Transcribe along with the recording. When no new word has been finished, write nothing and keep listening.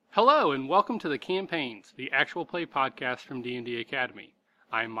Hello and welcome to the Campaigns, the actual play podcast from D&D Academy.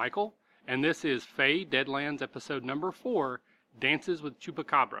 I'm Michael, and this is FAE Deadlands episode number 4, Dances with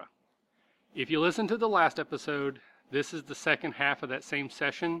Chupacabra. If you listened to the last episode, this is the second half of that same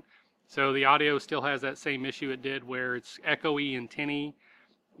session, so the audio still has that same issue it did where it's echoey and tinny.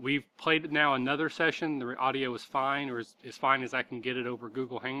 We've played now another session, the audio is fine, or as fine as I can get it over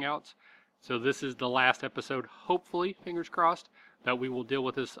Google Hangouts. So this is the last episode, hopefully, fingers crossed, that we will deal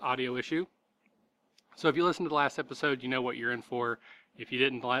with this audio issue. So if you listened to the last episode, you know what you're in for. If you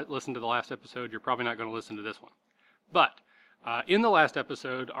didn't listen to the last episode, you're probably not going to listen to this one. But in the last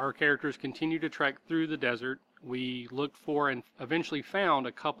episode, our characters continued to trek through the desert. We looked for and eventually found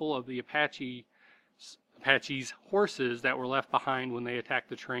a couple of the Apache's horses that were left behind when they attacked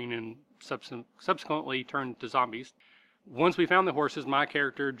the train and subsequently turned to zombies. Once we found the horses, my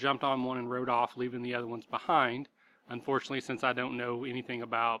character jumped on one and rode off, leaving the other ones behind. Unfortunately, since I don't know anything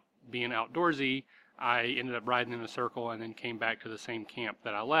about being outdoorsy, I ended up riding in a circle and then came back to the same camp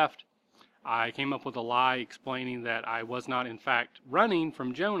that I left. I came up with a lie explaining that I was not in fact running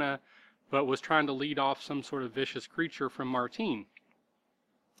from Jonah, but was trying to lead off some sort of vicious creature from Martine.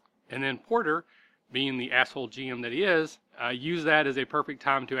 And then Porter, being the asshole GM that he is, used that as a perfect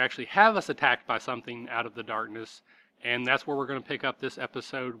time to actually have us attacked by something out of the darkness. And that's where we're going to pick up this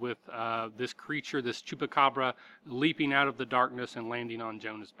episode with this creature, this Chupacabra, leaping out of the darkness and landing on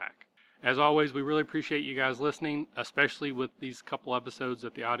Jonah's back. As always, we really appreciate you guys listening, especially with these couple episodes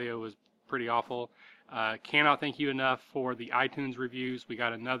that the audio is pretty awful. Cannot thank you enough for the iTunes reviews. We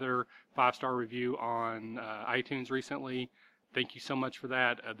got another 5-star review on iTunes recently. Thank you so much for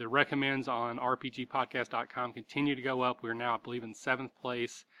that. The recommends on rpgpodcast.com continue to go up. We're now, I believe, in 7th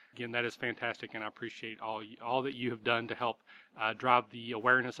place. Again, that is fantastic, and I appreciate all that you have done to help drive the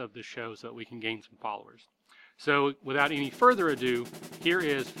awareness of this show so that we can gain some followers. So, without any further ado, here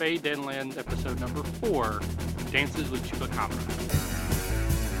is FAE Deadlands episode number 4, Dances with Chupacabra.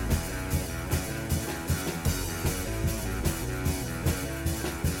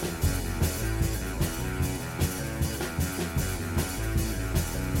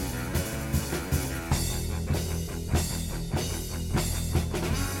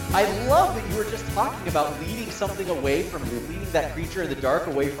 I love that you were just talking about leading that creature in the dark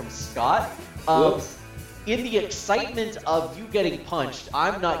away from Scott. In the excitement of you getting punched,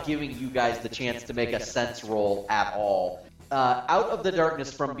 I'm not giving you guys the chance to make a sense roll at all. Out of the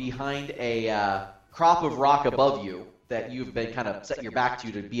darkness from behind a crop of rock above you that you've been kind of set your back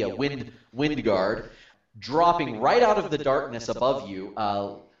to be a wind guard, dropping right out of the darkness above you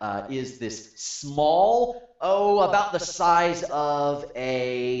is this small, about the size of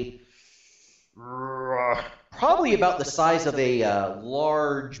probably about the size of a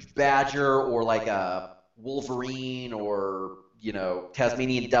large badger or like a wolverine or,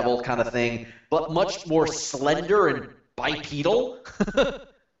 Tasmanian devil kind of thing, but much more slender and bipedal.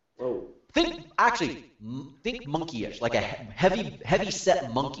 Whoa. Think monkeyish, like a heavy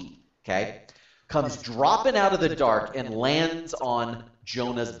set monkey, okay? Comes dropping out of the dark and lands on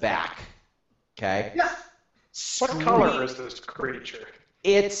Jonah's back, okay? Yeah. What color is this creature?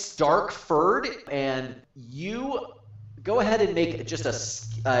 It's dark furred, and you go ahead and make just a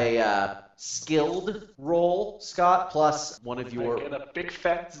skilled roll, Scott, plus one of your... I get a big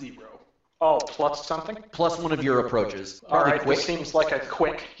fat 0. Oh, plus something? Plus one of your approaches. All right, quick. This seems like a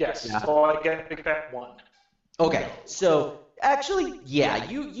quick, yes. Yeah. So I get a big fat 1. Okay, so... Actually, yeah,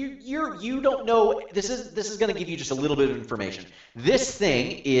 you don't know. This is going to give you just a little bit of information. This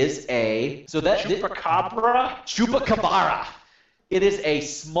thing is Chupacabra. Chupacabra. It is a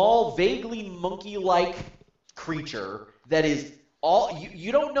small, vaguely monkey-like creature that is all.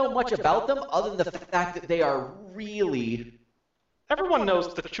 You don't know much about them other than the fact that they are really. Everyone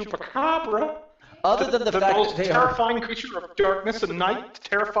knows the Chupacabra. Other than the fact most that they terrifying creature of darkness and night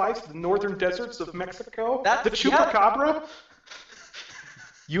terrifies the northern deserts of Mexico. The Yeah. Chupacabra.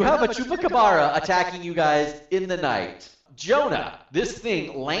 You have a Chupacabra attacking you guys in the night. Jonah, this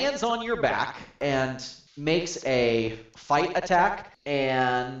thing lands on your back and makes a fight attack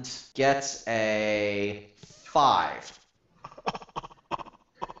and gets a 5.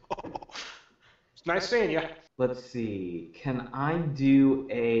 It's nice seeing you. Let's see. Can I do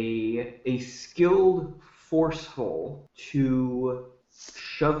a skilled forceful to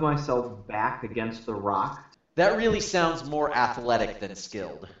shove myself back against the rock? That really sounds more athletic than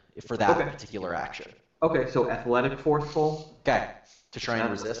skilled for that particular action. Okay, so athletic forceful. Okay, to try and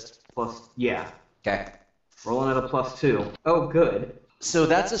resist. Yeah. Okay. Rolling at a +2. Oh, good. So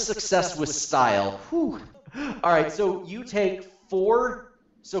that's a success with style. Whew. All right, so you take 4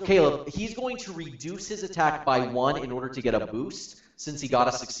 So Caleb, he's going to reduce his attack by 1 in order to get a boost. since he got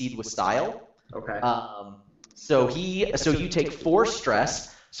a succeed with style. Okay. So you take 4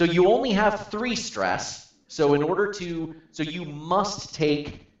 stress. So you only have 3 stress. So you must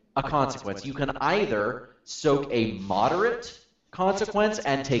take a consequence. You can either soak a moderate consequence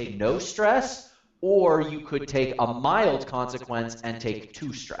and take no stress, or you could take a mild consequence and take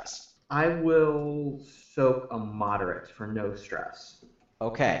 2 stress. I will soak a moderate for no stress.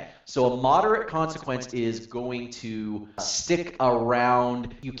 Okay, so a moderate consequence is going to stick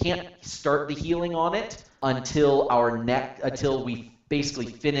around. You can't start the healing on it until we basically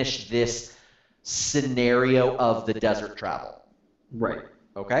finish this scenario of the desert travel. Right.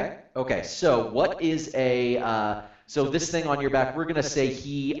 Okay? Okay, so what is so this thing on your back, we're gonna say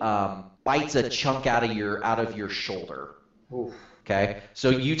he bites a chunk out of your shoulder. Oof. Okay,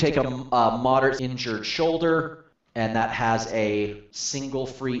 so you take a moderate injured shoulder, and that has a single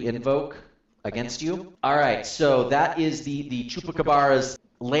free invoke against you. All right, so that is the Chupacabras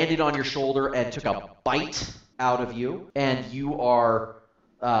landed on your shoulder and took a bite out of you, and you are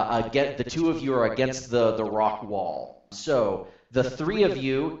the 2 of you are against the rock wall. So the 3 of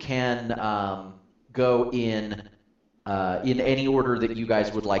you can go in any order that you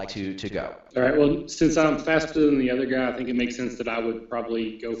guys would like to go. All right. Well, since I'm faster than the other guy, I think it makes sense that I would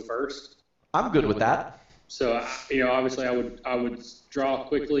probably go first. I'm good with that. So, obviously I would draw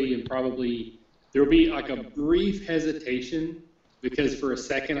quickly, and probably there will be like a brief hesitation because for a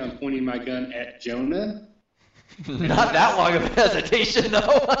second I'm pointing my gun at Jonah. Not that long of a hesitation,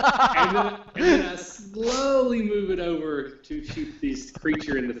 though. and then I slowly move it over to shoot this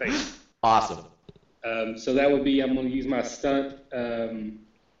creature in the face. Awesome. So that would be, I'm going to use my stunt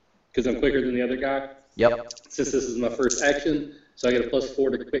because I'm quicker than the other guy. Yep. Since this is my first action, so I get a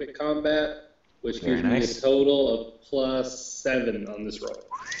 +4 to quick combat, which gives me a total of +7 on this roll.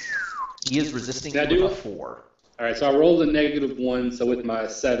 He is resisting Can I with do a it? 4. All right, so I rolled a -1, so with my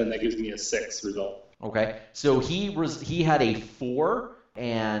 7, that gives me a 6 result. Okay, so he had a 4,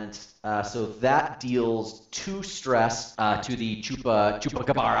 and so that deals 2 stress to the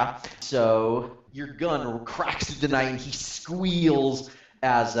Chupacabra. So your gun cracks through the night, and he squeals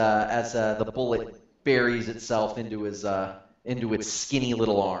as the bullet buries itself into its skinny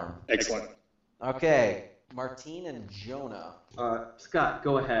little arm. Excellent. Okay, Martine and Jonah. Scott,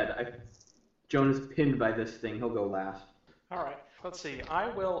 go ahead. Jonah's pinned by this thing. He'll go last. All right. Let's see. I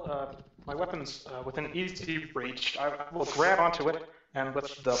will. My weapon's within easy reach. I will grab onto it, and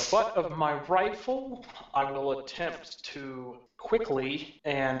with the butt of my rifle, I will attempt to quickly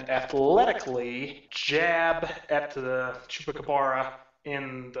and athletically jab at the Chupacabra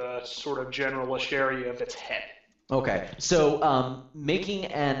in the sort of generalish area of its head. Okay, so making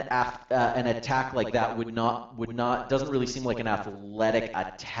an attack like that would not doesn't really seem like an athletic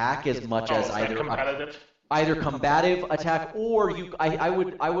attack as much as either combative attack, or I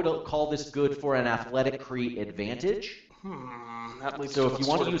would call this good for an athletic create advantage. That leads So to if you a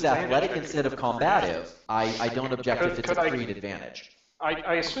want sort to of use advantage athletic I could instead of create. combative, I don't object if it's a Could I- create advantage.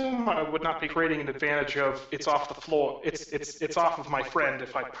 I assume I would not be creating an advantage of it's off the floor. It's off of my friend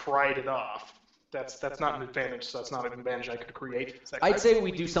if I pried it off. That's not an advantage, so that's not an advantage I could create. Is that I'd correct? say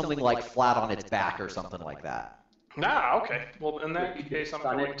we do something like flat on its back or something like that. Okay. Well, in that case, I'm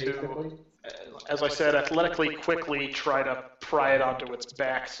Stun going it, to, basically? as I said, athletically quickly try to pry it onto its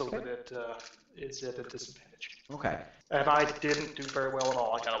back so that it is at a disadvantage. Okay. And I didn't do very well at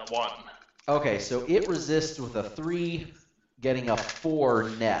all. I got a 1. Okay, so it resists with a 3, getting a 4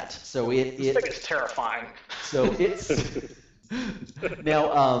 net. So This thing is terrifying. So it's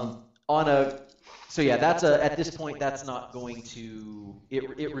now so yeah, that's at this point that's not going to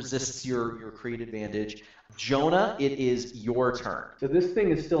it resists your create advantage. Jonah, it is your turn. So this thing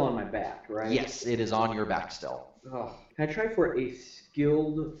is still on my back, right? Yes, it is on your back still. Oh. Can I try for a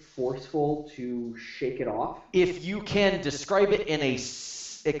skilled forceful to shake it off? If you can describe it in a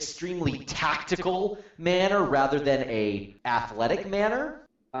extremely tactical manner rather than a athletic manner,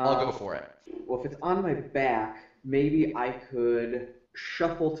 I'll go for it. Well, if it's on my back, maybe I could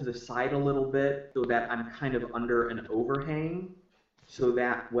shuffle to the side a little bit so that I'm kind of under an overhang, so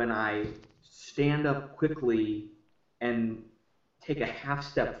that when I stand up quickly and take a half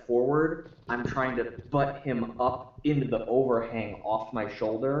step forward, I'm trying to butt him up into the overhang off my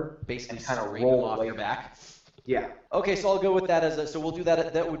shoulder, Basically and kind of scrape roll him off away. your back. Yeah. Okay, so I'll go with that so we'll do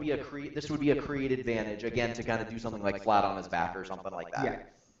that. That would be this would be a create advantage again to kind of do something like flat on his back or something like that. Yeah.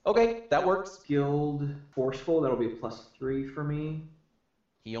 Okay, that works. Skilled forceful, that'll be a +3 for me.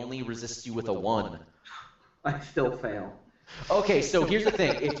 He only resists you with a 1. I still fail. Okay, so here's the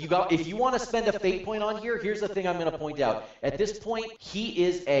thing. If you want to spend a fate point on here, here's the thing I'm going to point out. At this point, he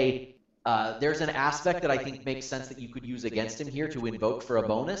is a there's an aspect that I think makes sense that you could use against him here to invoke for a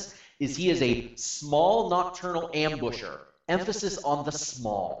bonus, is he is a small nocturnal ambusher. Emphasis on the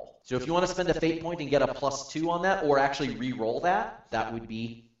small. So if you want to spend a fate point and get a +2 on that, or actually re-roll that, that would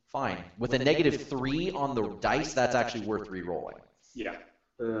be fine. With a -3 on the dice, that's actually worth re-rolling. Yeah.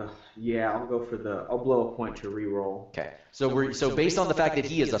 Yeah, I'll blow a point to re-roll. Okay, so based on the fact that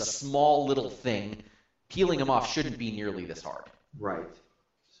he is a small little thing, peeling him off shouldn't be nearly this hard. Right.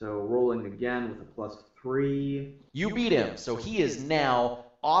 So rolling again with a +3. You beat him, so he is now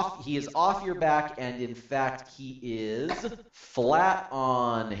off. He is off your back, and in fact, he is flat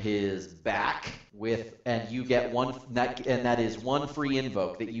on his back. And you get one, and that is one free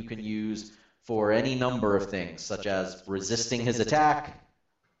invoke that you can use for any number of things, such as resisting his attack,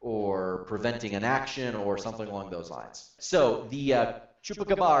 or preventing an action, or something along those lines. So the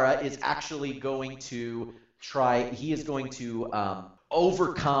Chupacabra is actually going to try. He is going to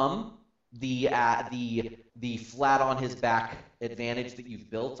overcome the flat on his back advantage that you've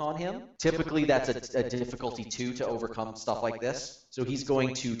built on him. Typically, that's a difficulty 2 to overcome stuff like this. So he's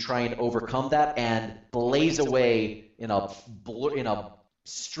going to try and overcome that and blaze away in a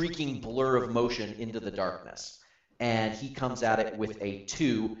streaking blur of motion into the darkness. And he comes at it with a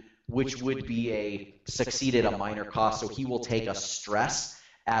 2, which would be a succeed at a minor cost. So he will take a stress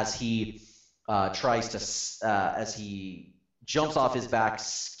as he as he jumps off his back,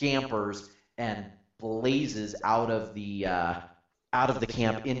 scampers, and blazes out of the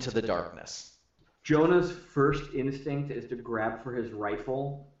camp into the darkness. Jonah's first instinct is to grab for his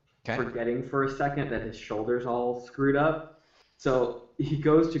rifle, forgetting for a second that his shoulder's all screwed up. So he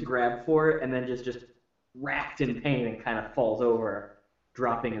goes to grab for it and then just racked in pain and kind of falls over,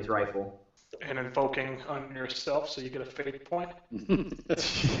 dropping his rifle. And invoking on yourself so you get a fate point.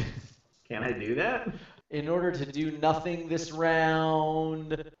 Can I do that? In order to do nothing this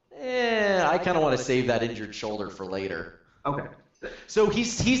round, I kind of want to save that injured shoulder for later. Okay. So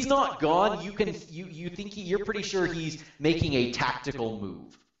he's not gone. You think you're pretty sure he's making a tactical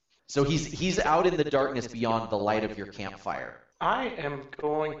move. So he's out in the darkness beyond the light of your campfire. I am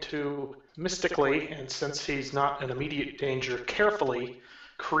going to mystically, and since he's not in immediate danger, carefully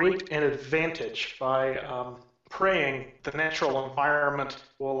create an advantage by praying the natural environment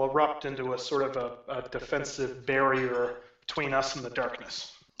will erupt into a sort of a defensive barrier between us and the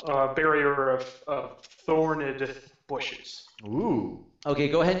darkness. A barrier of thorned bushes. Ooh. Okay,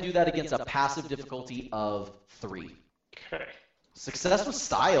 go ahead and do that against a passive difficulty of 3. Okay. Success with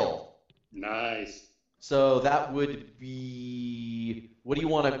style. Nice. So that would be, what do you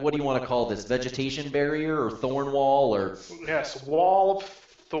want to call this? Vegetation barrier or thorn wall or? Yes, wall of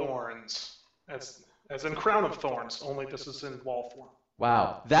thorns. As in crown of thorns. Only this is in wall form.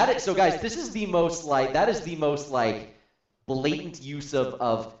 Wow. So guys, this is the most like blatant use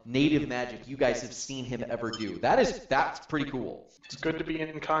of native magic you guys have seen him ever do. That's pretty cool. It's good to be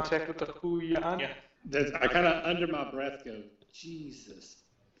in contact with the Huyan. Yeah. I kind of under my breath go, Jesus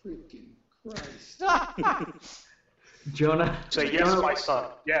freaking Christ. Jonah. Say yes, my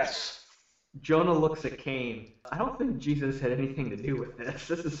son. Yes. Jonah looks at Cain. I don't think Jesus had anything to do with this.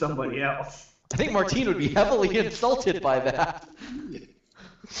 This is somebody else. I think Martine would be heavily insulted by that.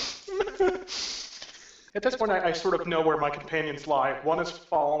 At this point, I sort of know where my companions lie. One is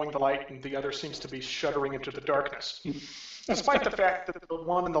following the light, and the other seems to be shuddering into the darkness. Despite the fact that the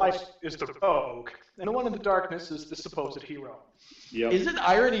one in the light is the rogue, and the one in the darkness is the supposed hero. Yep. Isn't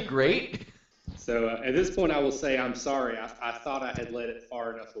irony great? So at this point, I will say I'm sorry. I thought I had let it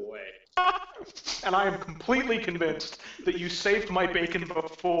far enough away. And I am completely convinced that you saved my bacon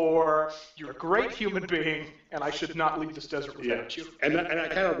before. You're a great human being, and I should not leave this desert without you. And I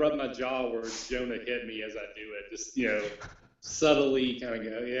kind of rub my jaw where Jonah hit me as I do it. Just, subtly kind of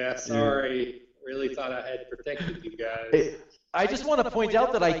go, yeah, sorry. Really thought I had protected you guys. I just want to point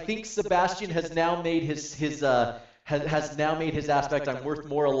out that I think Sebastian has now made has now made his aspect "I'm worth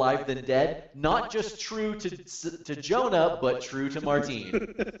more alive than dead" not just true to Jonah, but true to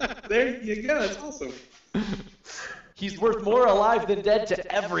Martine. There you go. That's awesome. He's worth more alive than dead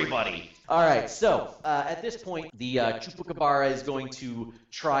to everybody. All right, so at this point, the Chupacabra is going to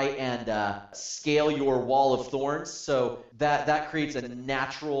try and scale your wall of thorns. So that creates a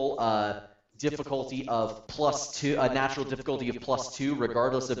natural difficulty of +2, a natural difficulty of +2,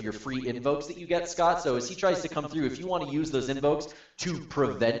 regardless of your free invokes that you get, Scott. So as he tries to come through, if you want to use those invokes to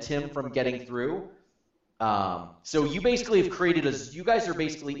prevent him from getting through, so you basically have created you guys are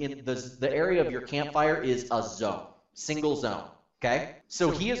basically in the area of your campfire is a zone, single zone. Okay,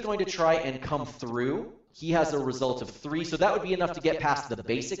 so he is going to try and come through. He has a result of 3, so that would be enough to get past the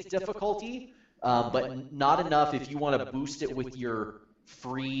basic difficulty, but not enough if you want to boost it with your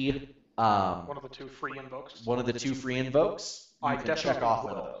free One of the two free invokes. One of the two free invokes. I You can definitely check off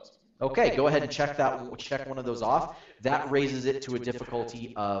will. one of those. Okay, go ahead and check one of those off. That raises it to a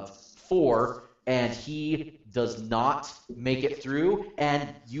difficulty of 4, and he does not make it through, and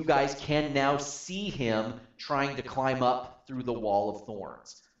you guys can now see him trying to climb up through the wall of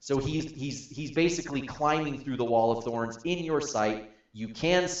thorns. So he's basically climbing through the wall of thorns in your sight. You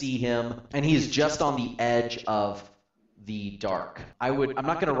can see him, and he is just on the edge of the dark. I'm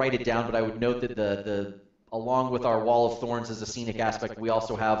not going to write it down, but I would note that the along with our wall of thorns as a scenic aspect, we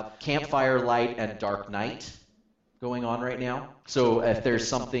also have campfire light and dark night going on right now. So if there's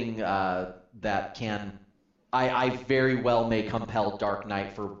something that can, I very well may compel dark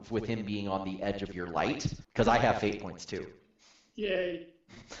night with him being on the edge of your light, because I have fate points too. Yay.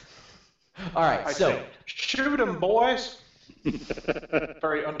 All right, I so say, shoot him, boys.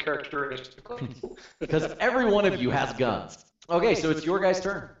 Very uncharacteristically. because every one of you has guns. Okay, so it's your guys'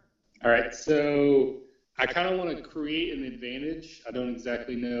 turn. All right, so I kind of want to create an advantage. I don't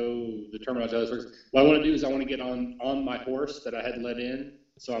exactly know the terminology how this works. What I want to do is I want to get on my horse that I had let in,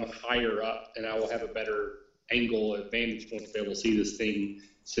 so I'm higher up, and I will have a better angle advantage point to be able to see this thing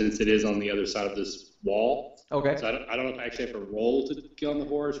since it is on the other side of this wall. Okay. So I don't know if I actually have to roll to get on the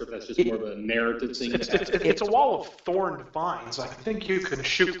horse, or if that's just more of a narrative thing. It's a wall of thorned vines. I think you can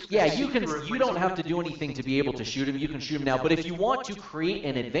shoot. Yeah, you can. You don't have to do anything to be able to shoot him. You can shoot him now. But if you want to create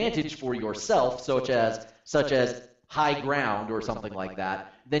an advantage for yourself, such as high ground or something like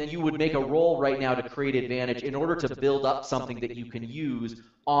that, then you would make a roll right now to create advantage in order to build up something that you can use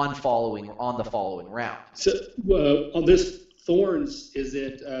on the following round. So on this thorns, is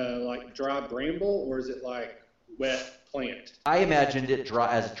it like dry bramble, or is it like wet plant? I imagined it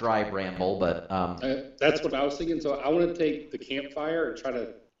as dry bramble, but that's what I was thinking. So I want to take the campfire and try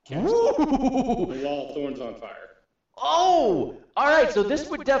to catch the wall of thorns on fire. Oh, all right. So this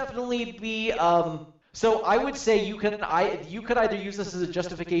would definitely be. So I would say you could either use this as a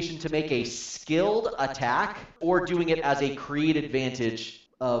justification to make a skilled attack, or doing it as a create advantage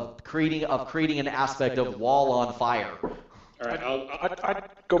of creating an aspect of wall on fire. All right, I'd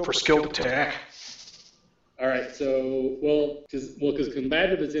go for skilled attack. all right. So because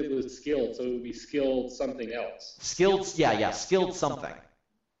combative is it with skilled, so it would be skilled something else. Skilled, yeah, skilled something.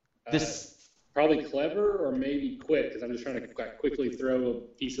 This. Probably clever or maybe quick, because I'm just trying to quickly throw a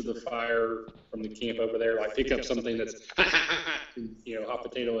piece of the fire from the camp over there, like pick up something that's, hot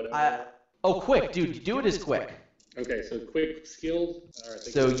potato, whatever. Quick, dude, do it as quick. Okay, so quick, skilled. All right,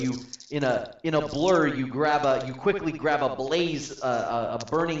 So you, in a blur, you quickly grab a blaze, a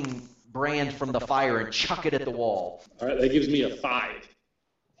burning brand from the fire and chuck it at the wall. All right, that gives me a 5.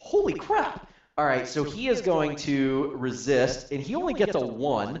 Holy crap! All right, so he is going to resist, and he only gets a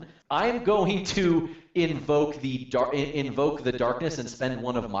 1. I'm going to invoke the darkness and spend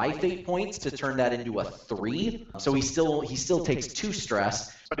one of my fate points to turn that into a 3. So he still takes 2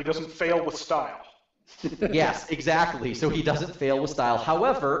 stress. But he doesn't fail with style. Yes, exactly. So he doesn't fail with style.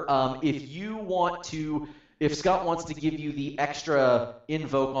 However, if Scott wants to give you the extra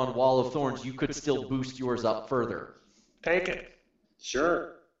invoke on Wall of Thorns, you could still boost yours up further. Take it.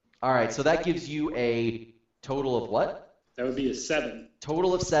 Sure. All right, so that gives you a total of what? That would be a 7.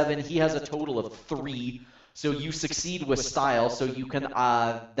 Total of 7. He has a total of 3. So you succeed with style. So you can,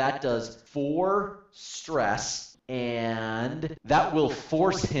 that does 4 stress, and that will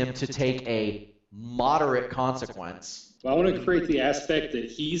force him to take a moderate consequence. Well, I want to create the aspect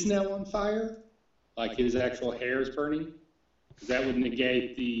that he's now on fire, like his actual hair is burning, because that would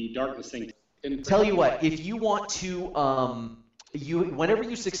negate the darkness thing. Tell you what, if you want to, whenever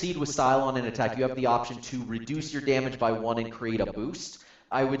you succeed with style on an attack, you have the option to reduce your damage by 1 and create a boost.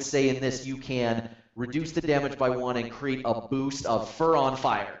 I would say in this you can reduce the damage by 1 and create a boost of fur on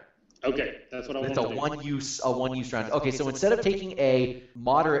fire. Okay, that's what I want It's to do. a one use round. Okay, so instead of taking a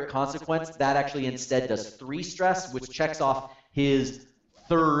moderate consequence, that actually instead does 3 stress, which checks off his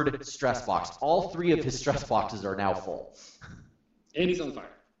 3rd stress box. All 3 of his stress boxes are now full. And he's on fire.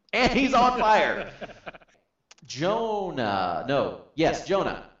 And he's on fire. Jonah,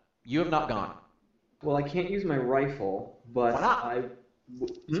 you have not gone. Well, I can't use my rifle, but Why not?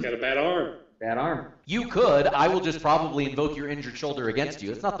 He's got a bad arm. Bad arm. You could. I will just probably invoke your injured shoulder against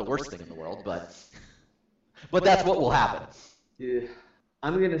you. It's not the worst thing in the world, but that's what will happen. Yeah.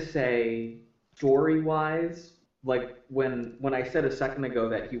 I'm gonna say, story-wise, like when I said a second ago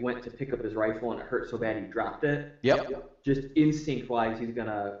that he went to pick up his rifle and it hurt so bad he dropped it. Yep. Just instinct-wise, he's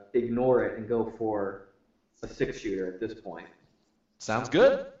gonna ignore it and go for a 6-shooter at this point. Sounds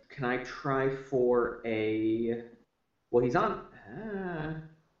good. Can I try for a? Well, he's on.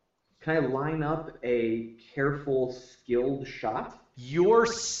 Can I line up a careful, skilled shot? You're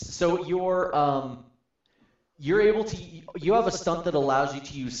able to. You have a stunt that allows you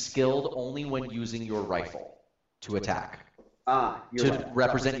to use skilled only when using your rifle to attack. You're To right.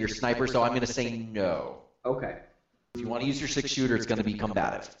 represent your sniper. So I'm going to say no. Okay. If you want to use your 6-shooter, it's going to be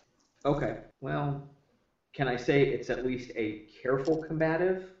combative. Okay. Well, can I say it's at least a careful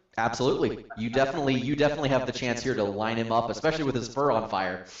combative? Absolutely. You definitely have the chance here to line him up, especially with his fur on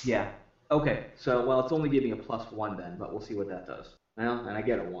fire. Yeah. Okay. So, well, it's only giving a +1 then, but we'll see what that does. Well, and I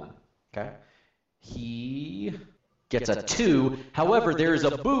get a 1. Okay. He gets a 2. However, there is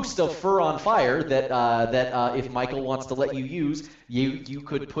a boost of fur on fire that if Michael wants to let you use, you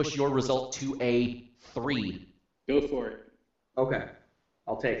could push your result to a 3. Go for it. Okay.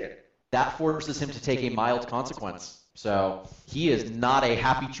 I'll take it. That forces him to take a mild consequence. So he is not a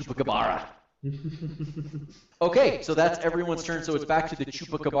happy Chupacabra. Okay, so that's everyone's turn. So it's back to the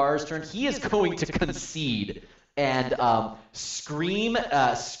Chupacabra's turn. He is going to concede and scream,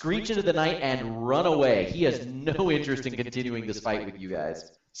 screech into the night, and run away. He has no interest in continuing this fight with you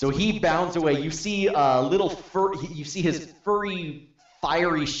guys. So he bounds away. You see you see his furry,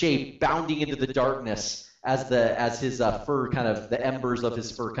 fiery shape bounding into the darkness as his fur the embers of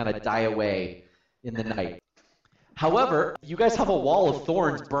his fur kind of die away in the night. However, you guys have a wall of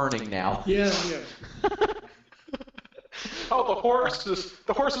thorns burning now. Yeah. Oh, the horses!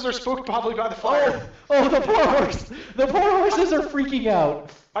 The horses are spooked probably by the fire. Oh, the poor horse! The poor horses are freaking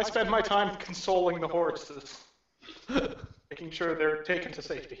out. I spend my time consoling the horses, making sure they're taken to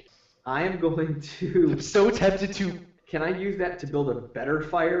safety. I am going to... I'm so tempted to... Can I use that to build a better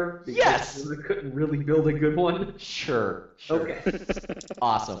fire? Because Yes! I couldn't really build a good one. Sure. Okay.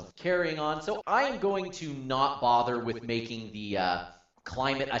 Awesome. Carrying on. So I am going to not bother with making the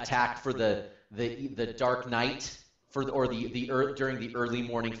climate attack for the dark night during the early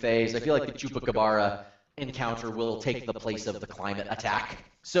morning phase. I feel like the Chupacabra encounter will take the place of the climate attack.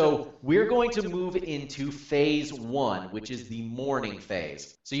 So we're going to move into phase 1, which is the morning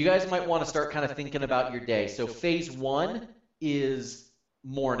phase. So you guys might want to start kind of thinking about your day. So phase 1 is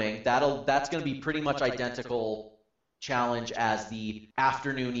morning. That's going to be pretty much identical challenge as the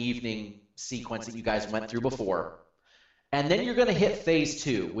afternoon evening sequence that you guys went through before. And then you're going to hit phase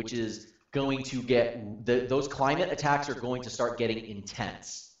 2, which is going to get those climate attacks are going to start getting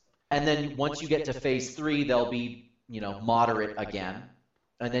intense. And then once you get to phase 3, they'll be, moderate again.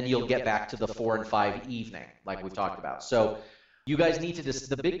 And then you'll get back to the 4 and 5 evening, like we've talked about. So you guys need to,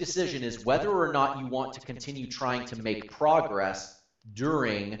 the big decision is whether or not you want to continue trying to make progress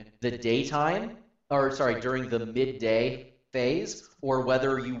during the daytime, during the midday phase, or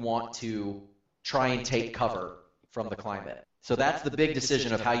whether you want to try and take cover from the climate. So that's the big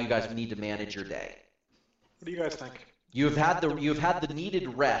decision of how you guys need to manage your day. What do you guys think? You've had the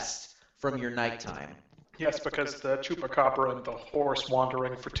needed rest from your nighttime. Yes, because the Chupacabra and the horse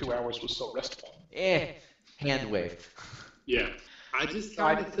wandering for 2 hours was so restful. Hand wave. Yeah. I just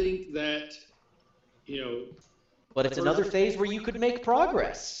kind of think that, But it's another phase where you could make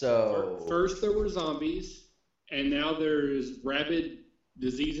progress. So first there were zombies, and now there's rabid,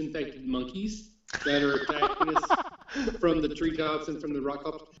 disease-infected monkeys that are attacking us from the treetops and from the rock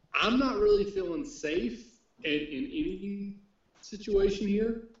tops. I'm not really feeling safe in any situation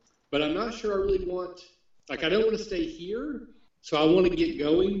here, but I'm not sure I really want... I don't want to stay here, so I want to get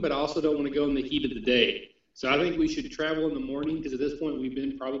going, but I also don't want to go in the heat of the day. So I think we should travel in the morning, because at this point we've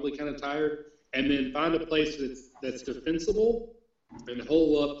been probably kind of tired, and then find a place that's defensible and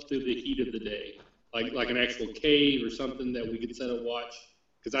hole up through the heat of the day, like an actual cave or something that we could set a watch,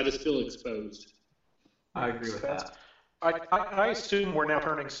 because I just feel exposed. I agree with that. I assume we're now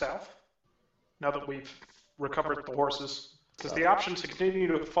turning south, now that we've recovered the horses. Because the option to continue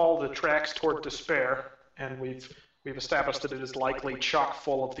to follow the tracks toward despair, and we've established that it is likely chock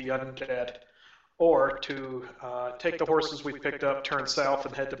full of the undead, or to take the horses we've picked up, turn south,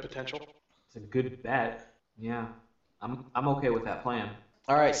 and head to potential. It's a good bet. Yeah. I'm okay with that plan.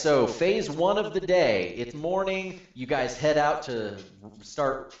 all right, so phase 1 of the day. It's morning. You guys head out to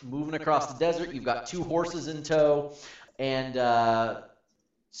start moving across the desert. You've got 2 horses in tow, and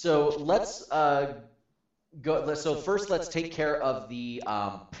so let's go. So first, let's take care of the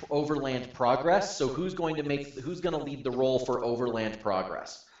overland progress. So who's going to lead the role for overland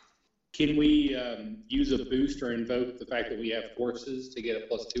progress? Can we use a boost or invoke the fact that we have horses to get a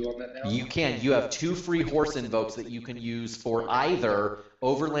 +2 on that now? You can. You have 2 free horse invokes that you can use for either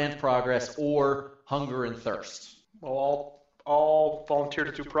overland progress or hunger and thirst. Well, I'll volunteer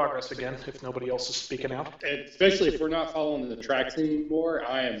to do progress again if nobody else is speaking out. And especially if we're not following the tracks anymore,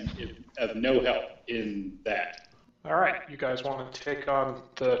 I am of no help in that. All right, you guys want to take on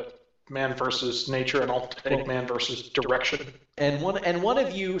the man versus nature, and I'll take man versus direction. And one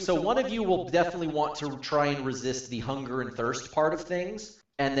of you will definitely want to try and resist the hunger and thirst part of things,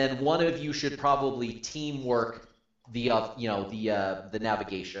 and then one of you should probably teamwork the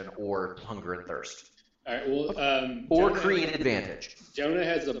navigation or hunger and thirst. All right. Well, Or Jonah, create advantage. Jonah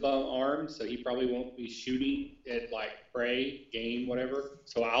has a bow arm, so he probably won't be shooting at like prey, game, whatever.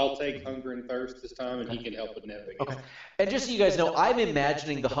 So I'll take hunger and thirst this time, and he can help with navigation. Okay. And just so you guys know, I'm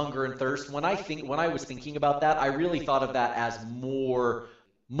imagining the hunger and thirst. When I was thinking about that, I really thought of that as more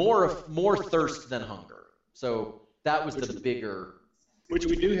thirst than hunger. So that was the bigger. Which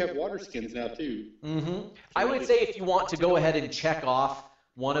we do have water skins now too. Mm-hmm. I would say if you want to go ahead and check off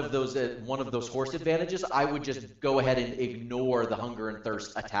one of those horse advantages, I would just go ahead and ignore the hunger and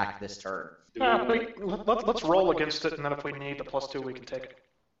thirst attack this turn. Let's roll against it, and then if we need the +2, we can take it.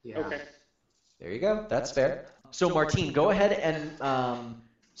 Yeah. Okay. There you go. That's fair. So Martine, go ahead and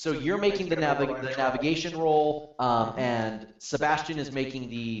so you're making the navigation roll, and Sebastian is making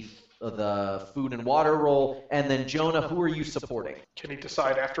the food and water roll, and then Jonah, who are you supporting? Can he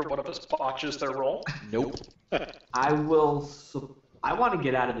decide after one of us botches their roll? Nope. I will. I want to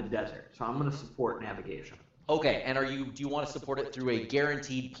get out of the desert, so I'm going to support navigation. Okay, and do you want to support it through a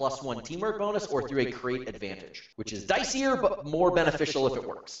guaranteed +1 teamwork bonus or through a create advantage, which is dicier but more beneficial if it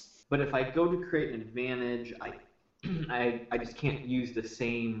works? But if I go to create an advantage, I just can't use the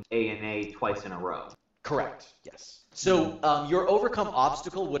same A twice in a row. Correct. Yes. So your overcome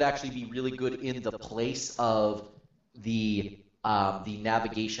obstacle would actually be really good in the place of the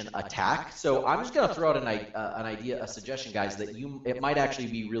navigation attack. So I'm just going to throw out a suggestion, guys, that it might actually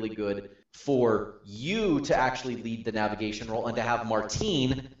be really good for you to actually lead the navigation roll and to have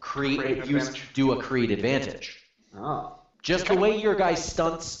Martine do a create advantage. Oh. Just the way your guys'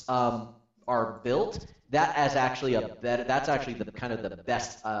 stunts are built, that's actually the kind of the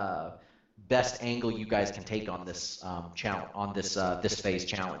best angle you guys can take on this challenge, on this phase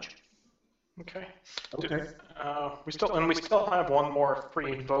challenge. Okay. Okay. We still have one more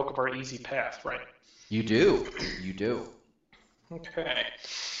free invoke of our easy path, right? You do. Okay.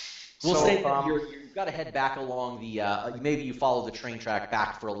 We'll So, say that you've got to head back along the. Maybe you follow the train track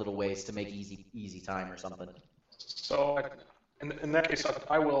back for a little ways to make easy time or something. So, in that case,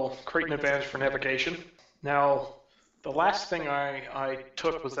 I will create an advantage for navigation. Now, the last thing I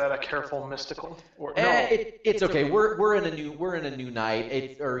took, was that a careful mystical? Or no? It's okay. We're in a new night.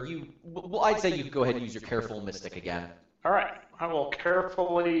 I'd say you go ahead and use your careful mystic again. All right. I will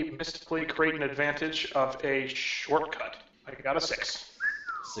carefully, mystically create an advantage of a shortcut. I got a 6.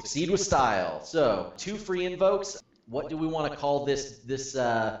 Succeed with style. So 2 free invokes. What do we want to call this?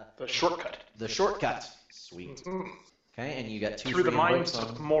 The shortcut. The shortcut. Sweet. Mm-hmm. Okay, and you got 2 Through free the mines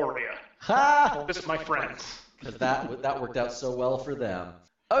invokes of Moria. Ha! This is my friend. Because that worked out so well for them.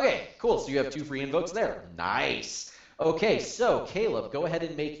 Okay, cool. So you have 2 free invokes there. Nice. Okay, so Caleb, go ahead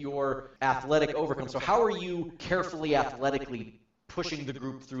and make your athletic overcome. So how are you carefully athletically pushing the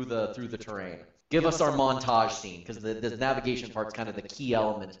group through the terrain? Give us our montage scene, because the navigation part's kind of the key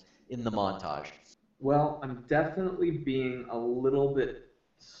element in the montage. Well, I'm definitely being a little bit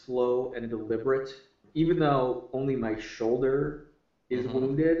slow and deliberate. Even though only my shoulder is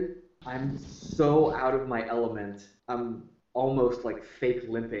wounded, I'm so out of my element. I'm almost like fake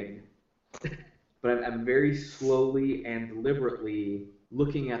limping. But I'm very slowly and deliberately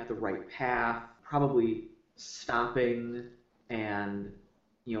looking at the right path, probably stopping and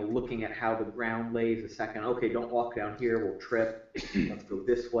looking at how the ground lays a second. Okay, don't walk down here, we'll trip. Let's go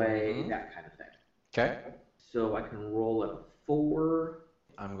this way, that kind of thing. Okay. So I can roll a 4.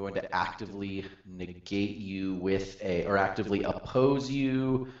 I'm going to actively negate you or actively oppose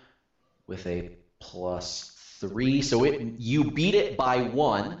you with a +3. So you beat it by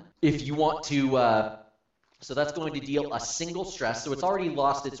 1. If you want to, so that's going to deal a single stress. So it's already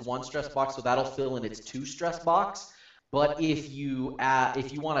lost its 1 stress box, so that'll fill in its 2 stress box. But if you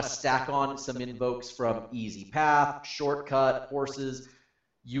want to stack on some invokes from Easy Path, Shortcut, Horses,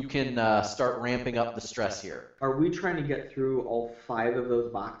 you can start ramping up the stress here. Are we trying to get through all 5 of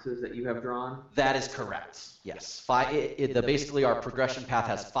those boxes that you have drawn? That is correct. Yes. Basically, our progression path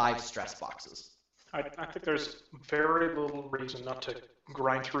has 5 stress boxes. I think there's very little reason not to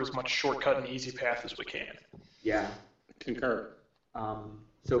grind through as much shortcut and easy path as we can. Yeah. Concur.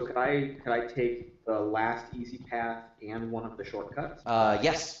 So could I take the last easy path and one of the shortcuts?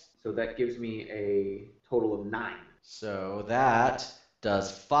 Yes. So that gives me a total of 9. So that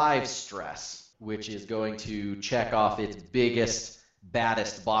does 5 stress, which is going to check off its biggest,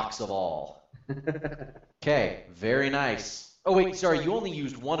 baddest box of all. Okay, very nice. Oh wait, sorry, you only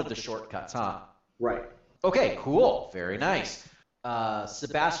used one of the shortcuts, huh? Right. Okay, cool. Very nice.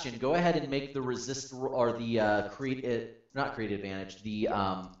 Sebastian, go ahead and make the resist or the not create advantage, the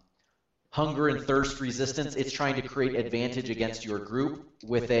hunger and thirst resistance. It's trying to create advantage against your group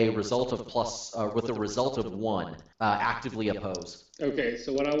with a result of one. Actively oppose. Okay,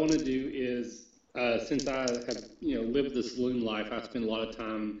 so what I want to do is, since I have lived the saloon life, I spend a lot of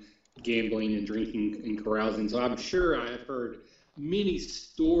time gambling and drinking and carousing. So I'm sure I have heard many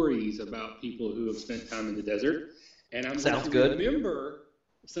stories about people who have spent time in the desert, and I'm going to remember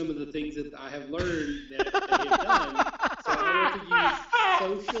some of the things that I have learned that they have done. So I want to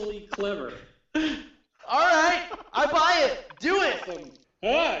use socially clever. All right, I buy it. Do it.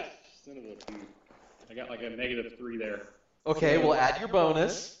 Ah, son of a... I got like a -3 there. Okay, we'll add your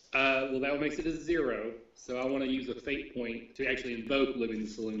bonus. Well, that makes it a 0. So I want to use a fate point to actually invoke living the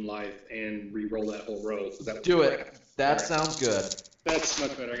saloon life and re-roll that whole row. So that do it. That sounds good. That's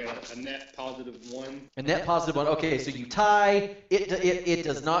much better. I got a net +1. A net +1. Okay, so you tie. It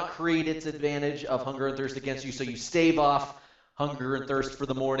does not create its advantage of hunger and thirst against you, so you stave off hunger and thirst for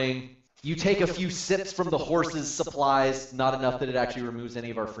the morning. You take a few sips from the horse's supplies, not enough that it actually removes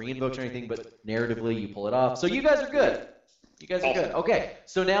any of our free invokes or anything, but narratively you pull it off. So you guys are good. You guys are good. Okay,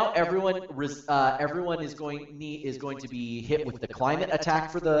 so now everyone is going to be hit with the climate attack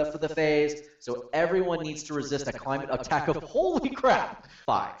for the phase. So everyone needs to resist a climate attack of holy crap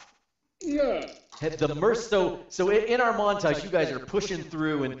 5. Yeah. So in our montage, you guys are pushing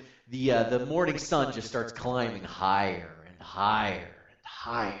through, and the morning sun just starts climbing higher and higher and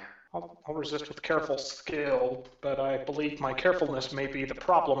higher. I'll resist with careful skill, but I believe my carefulness may be the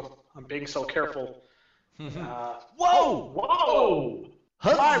problem. I'm being so careful. Whoa! Whoa!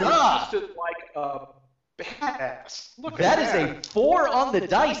 Huzzah! I resisted like a badass. Look that at that. Is a 4 on the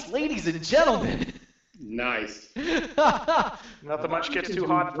dice, ladies and gentlemen. Nice. Nothing much gets too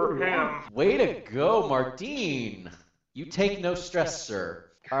hot for him. Way to go, Martine. You take no stress, sir.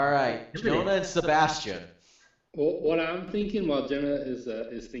 All right, Jonah and Sebastian. Well, what I'm thinking while Jenna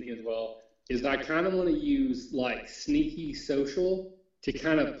is thinking as well is I kind of want to use like sneaky social to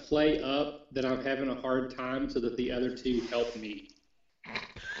kind of play up that I'm having a hard time so that the other two help me.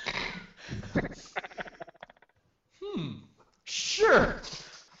 Sure.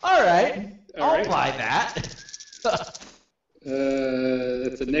 All right. All right. I'll buy that. That's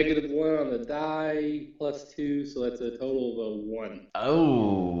a -1 on the die, +2, so that's a total of a 1.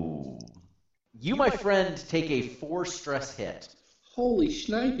 Oh. You, my friend, take a 4 stress hit. Holy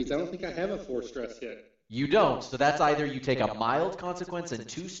shnikes, I don't think I have a 4 stress hit. You don't, so that's either you take a mild consequence and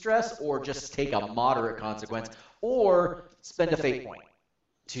 2 stress, or just take a moderate consequence, or spend a fate point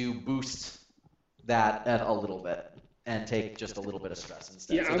to boost that a little bit and take just a little bit of stress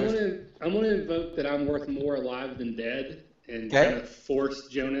instead. Yeah, so I'm gonna invoke that I'm worth more alive than dead, and kind of force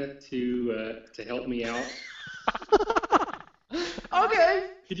Jonah to help me out. Okay.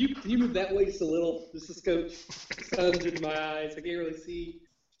 Could you move that way just a little? Just to scope. Sun's in my eyes. I can't really see.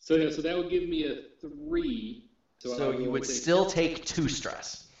 So that would give me a 3. So you would still take 2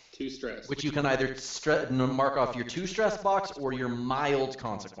 stress. 2 stress. Which you can either mark off your 2 stress box or your mild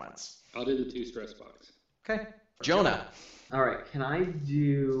consequence. I'll do the 2 stress box. Okay. Jonah. All right, can I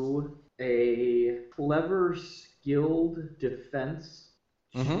do a clever, skilled defense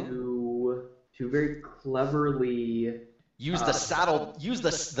to very cleverly use the saddle? Use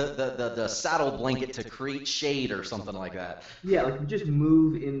the saddle blanket to create shade or something like that. Yeah, like just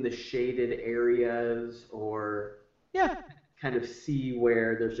move in the shaded areas, or kind of see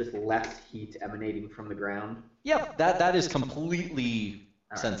where there's just less heat emanating from the ground. Yep, that is completely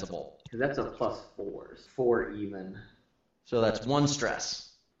sensible. Because that's a +4, 4 even. So that's 1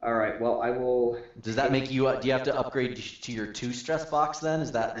 stress. All right. Well, I will. Does that make you? Do you have to upgrade to your 2 stress box then?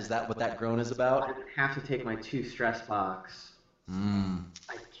 Is that what that groan is about? I have to take my 2 stress box.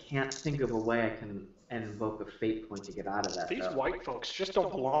 I can't think of a way I can invoke a fate point to get out of that. These though. white folks just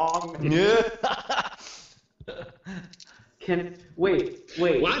don't belong. Yeah. Wait.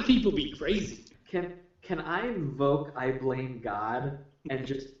 White people be crazy. Can I invoke I blame God and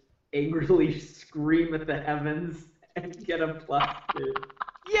just angrily scream at the heavens and get a +2?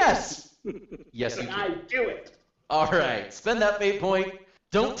 Yes. Yes, you Can can. I do it? All right. Spend that fate point.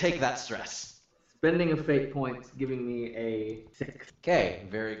 Don't take that stress. Spending a fate point is giving me a 6. Okay.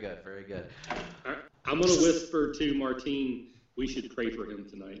 Very good. Very good. I'm gonna whisper to Martine, we should pray for him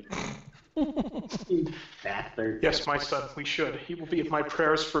tonight. You bastard. Yes, my son, we should. He will be in my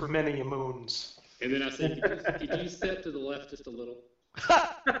prayers for many moons. And then I said, could you step to the left just a little?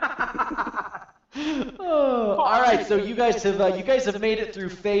 All right, so you guys have made it through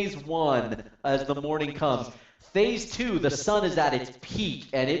phase 1 as the morning comes. Phase 2, the sun is at its peak,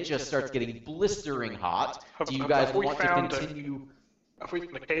 and it just starts getting blistering hot. Do you guys want to continue? Have we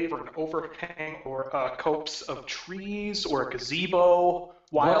found a cave or an overhang or a copse of trees or a gazebo,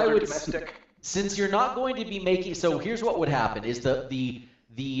 wild or domestic? Since you're not going to be making, so here's what would happen: is the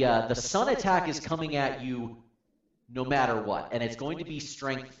sun attack is coming at you no matter what, and it's going to be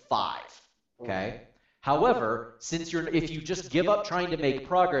strength 5. Okay. However, if you just give up trying to make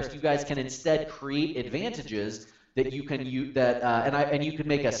progress, you guys can instead create advantages that you can use. And you can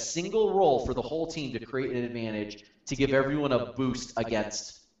make a single roll for the whole team to create an advantage to give everyone a boost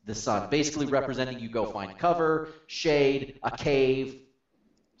against the sun, basically representing you go find cover, shade, a cave,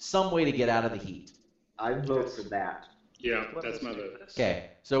 some way to get out of the heat. I vote for that. Yeah, that's my vote. Okay,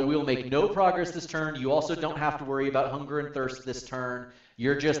 so we'll make no progress this turn. You also don't have to worry about hunger and thirst this turn.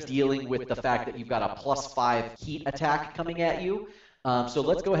 You're just dealing with the fact that you've got a +5 heat attack coming at you. So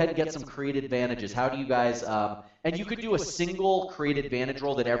let's go ahead and get some create advantages. How do you guys, and you could do a single create advantage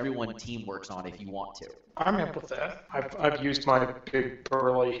roll that everyone team works on if you want to. I'm up with that. I've used my big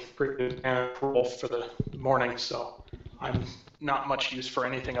burly create advantage roll for the morning, so I'm not much use for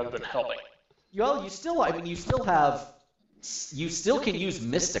anything other than helping. Well, you still can use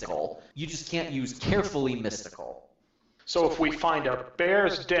mystical. You just can't use carefully mystical. So if we find a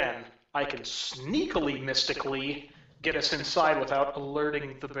bear's den, I can sneakily mystically get us inside without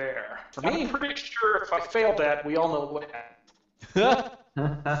alerting the bear. For me, I'm pretty sure if I failed that, we all know what happened.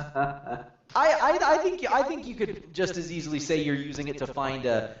 I think you could just as easily say you're using it to find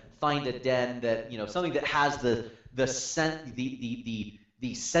a den that, something that has the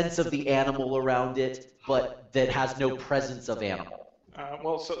sense of the animal around it, but that has no presence of animal.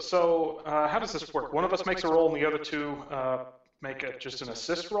 So how does this work? One of us makes a roll, and the other two make just an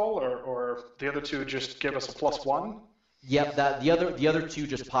assist roll, or the other two just give us a +1? Yep, the other two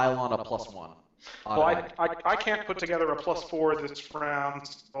just pile on a +1. Well, I can't put together a +4 this round,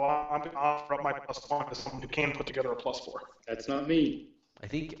 so I'm going to offer up my +1 to someone who can put together a +4. That's not me. I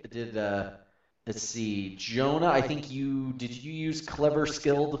think let's see, Jonah. I think did you use clever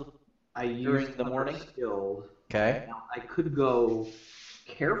skilled during the morning? Skilled. Okay. Now, I could go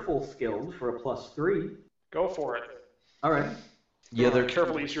careful skilled for a +3. Go for it. All right. Yeah, they're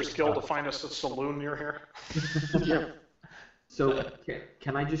carefully use your skill to find us a saloon near here. Yeah. So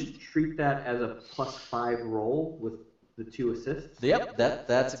can I just treat that as a +5 roll with the 2 assists? Yep,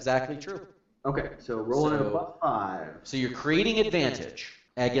 that's exactly true. Okay, so rolling at a +5. So you're creating advantage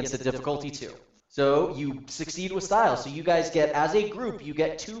against a difficulty 2. So you succeed with style. So you guys get, as a group, you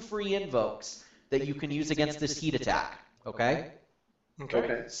get 2 free invokes that you can use against this heat attack. Okay?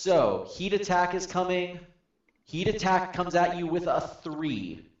 Okay. So heat attack is coming. Heat attack comes at you with a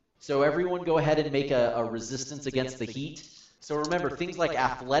 3. So everyone go ahead and make a resistance against the heat. So remember, things like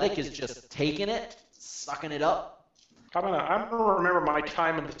athletic is just taking it, sucking it up. I'm gonna remember my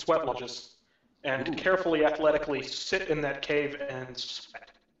time in the sweat lodges and carefully, athletically sit in that cave and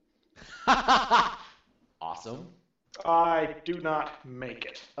sweat. Awesome. I do not make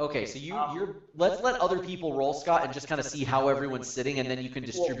it. Okay, so let's let other people roll, Scott, and just kind of see how everyone's sitting, and then you can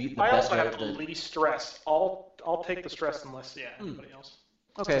distribute the I best. also have the least stress. I'll take the stress unless anybody else.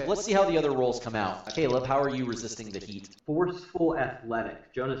 Okay, let's see how the other rolls come out. Caleb, how are you resisting the heat? Forceful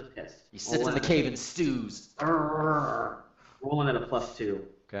athletic. Jonah's pissed. He sits in the cave and stews. Rolling at a +2.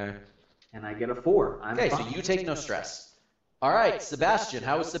 Okay. And I get a 4. Okay, so you take no stress. All right, Sebastian,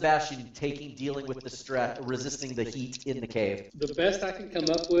 how is Sebastian dealing with the stress, resisting the heat in the cave? The best I can come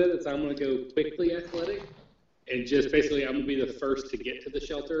up with is I'm going to go quickly athletic, and just basically I'm going to be the first to get to the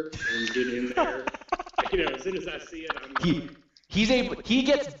shelter and get in there. As soon as I see it, I'm going. He's able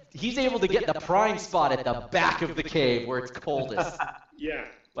to get the prime spot at the back of the cave where it's coldest. Yeah.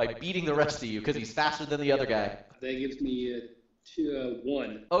 By beating the rest of you because he's faster than the other guy. That gives me a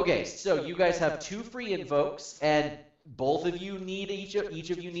 1. Okay, so you guys have 2 free invokes, and both of you need each of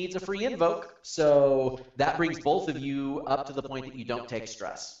you needs a free invoke. So that brings both of you up to the point that you don't take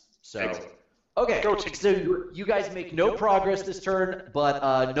stress. So. Excellent. Okay, so you guys make no progress this turn,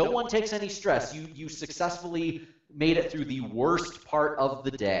 but no one takes any stress. You successfully made it through the worst part of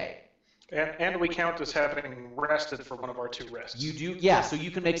the day. And we count as having rested for one of our 2 rests. You do, yeah, so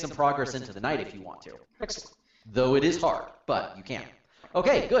you can make some progress into the night if you want to. Excellent. Though it is hard, but you can.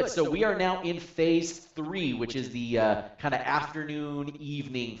 Okay, good. So we are now in phase 3, which is the kind of afternoon,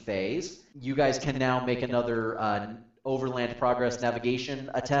 evening phase. You guys can now make another overland progress navigation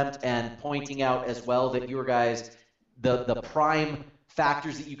attempt, and pointing out as well that your guys, the prime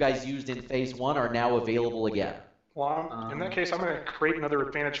factors that you guys used in phase 1 are now available again. Well, in that case, I'm going to create another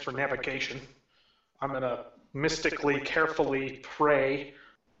advantage for navigation. I'm going to mystically, carefully pray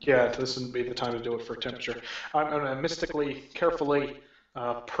Yeah, this wouldn't be the time to do it for temperature. I'm going to mystically, carefully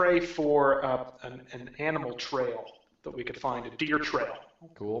pray for an animal trail that we could find, a deer trail.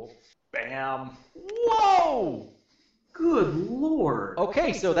 Cool. Bam. Whoa! Good lord.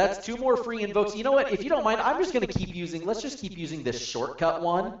 Okay, so that's 2 more free invokes. You know what? If you don't mind, I'm just going to keep using, let's just keep using this shortcut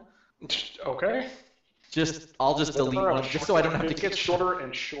one. Okay. I'll just delete one, just so I don't have to It gets shorter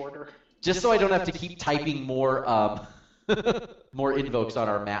and shorter. Just so I don't have to keep typing more more invokes on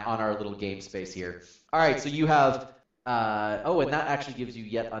our little game space here. All right, so you have and that actually gives you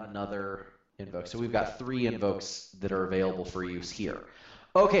yet another invoke. So we've got 3 invokes that are available for use here.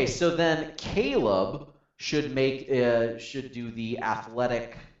 Okay, so then Caleb should do the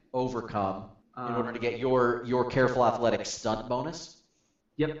athletic overcome in order to get your careful athletic stunt bonus.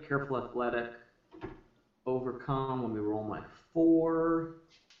 Yep, careful athletic. Overcome. Let me roll my 4.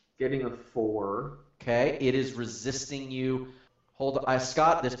 Getting a 4. Okay, it is resisting you. Hold on,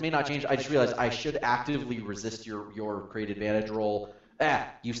 Scott, this may not change. I just realized I should actively resist your create advantage roll.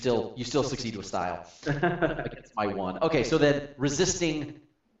 You still succeed with style against my 1. Okay, so then resisting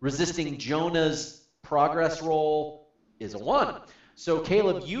Jonah's progress roll is a 1. So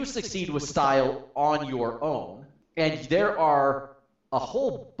Caleb, you succeed with style on your own, and there are a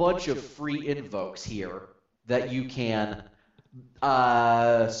whole bunch of free invokes here that you can.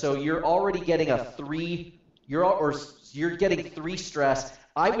 So you're already getting a 3. You're getting 3 stress.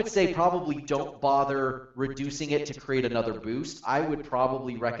 I would say probably don't bother reducing it to create another boost. I would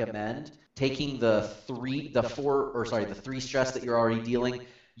probably recommend taking the 3 stress that you're already dealing.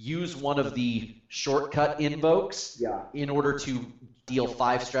 Use one of the shortcut invokes in order to deal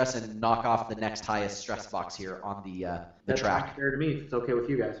 5 stress and knock off the next highest stress box here on the track. That's fair to me. If it's okay with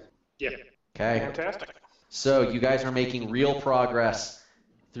you guys. Yeah. Okay. Fantastic. So you guys are making real progress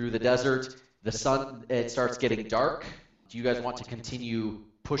through the desert. The sun, it starts getting dark. Do you guys want to continue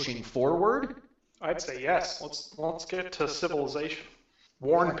pushing forward? I'd say yes. Let's get to civilization.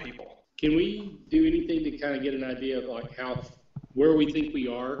 Warn people. Can we do anything to kind of get an idea of like where we think we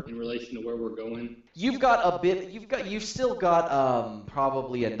are in relation to where we're going? You've still got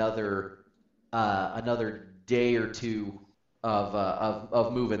probably another day or 2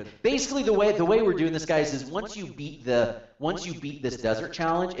 of moving. Basically, the way we're doing this, guys, is once you beat this desert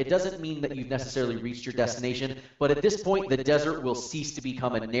challenge, it doesn't mean that you've necessarily reached your destination, but at this point, the desert will cease to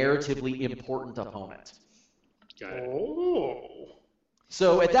become a narratively important opponent. Got it. Oh.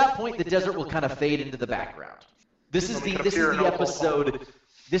 So at that point, the desert will kind of fade into the background. This is the episode.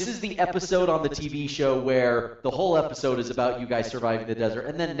 This is the episode on the TV show where the whole episode is about you guys surviving the desert,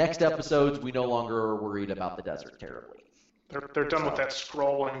 and then next episodes we no longer are worried about the desert terribly. They're done with that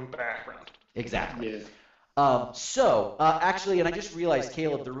scrolling background. Exactly. Yeah. Actually, and I just realized,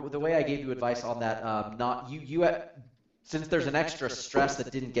 Caleb, the way I gave you advice on that, since there's an extra stress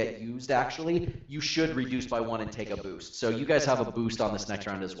that didn't get used, actually, you should reduce by 1 and take a boost. So you guys have a boost on this next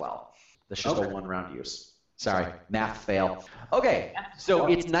round as well. That's just a 1-round use. Sorry, math fail. Okay, so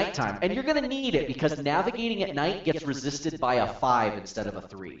it's nighttime, and you're going to need it because navigating at night gets resisted by a 5 instead of a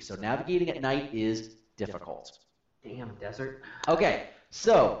 3. So navigating at night is difficult. Damn desert. Okay,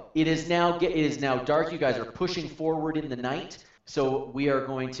 so it is now dark. You guys are pushing forward in the night. So you're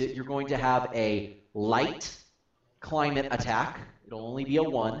going to have a light climate attack. It'll only be a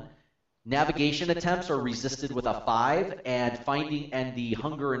 1. Navigation attempts are resisted with a 5, and the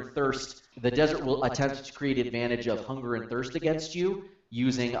hunger and thirst. The desert will attempt to create advantage of hunger and thirst against you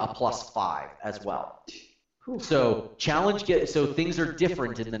using a +5 as well. So things are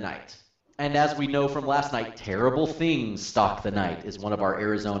different in the night. And as we know from last night, terrible things stalk the night is one of our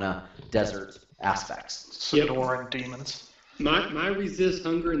Arizona desert aspects. Sonoran demons. My resist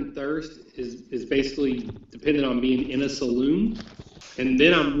hunger and thirst is basically dependent on being in a saloon, and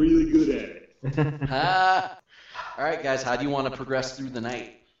then I'm really good at it. All right, guys, how do you want to progress through the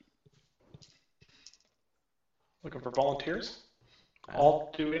night? Looking for volunteers?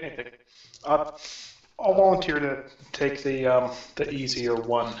 I'll do anything. I'll volunteer to take the easier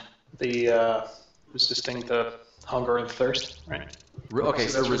one. The resisting the hunger and thirst, right? Okay,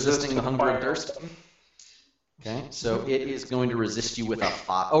 so resisting the hunger and thirst. Button. Okay, so it is going to resist you with a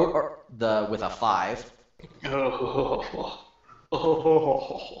 5, with a 5.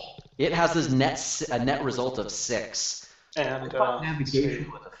 It has a net result of 6. And navigation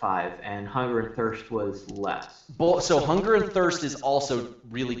was a 5, and hunger and thirst was less. So hunger and thirst is also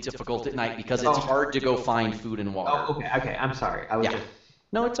really difficult at night because it's hard to go find food and water. Oh, okay. I'm sorry. I was just.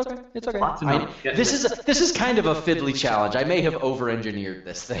 No, it's okay. It's okay. Lots of numbers. This is kind of a fiddly challenge. I may have over-engineered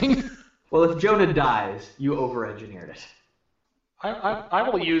this thing. Well, if Jonah dies, you over-engineered it. I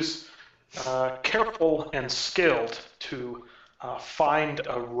will use careful and skilled to find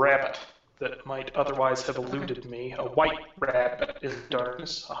a rabbit that might otherwise have eluded me. A white rabbit in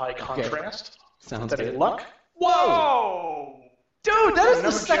darkness, a high contrast. Sounds Any good. luck? Whoa! Dude, that is the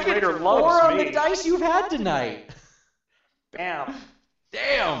Number second generator 4 loves on me. the dice you've had tonight. Bam.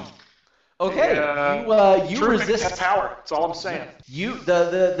 Damn. Okay, you Trooping resist has power. That's all I'm saying. you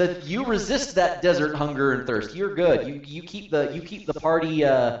you resist that desert hunger and thirst. You're good. You keep the party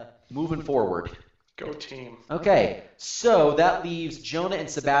moving forward. Go team. Okay, so that leaves Jonah and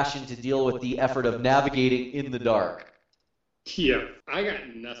Sebastian to deal with the effort of navigating in the dark. Yeah, I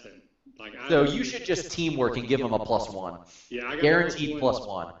got nothing. So you should just teamwork and give them a +1. Yeah, I got Guaranteed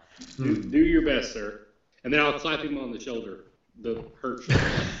 +1. +1. Do your best, sir. And then I'll clap him on the shoulder. The hurt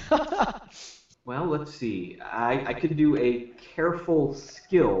shoulder. Well, let's see. I could do a careful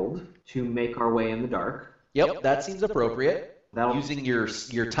skilled to make our way in the dark. Yep, that seems appropriate. That'll Using your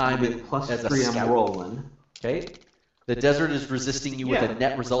time with plus as a 3 scout. I'm rolling. Okay. The desert is resisting you with a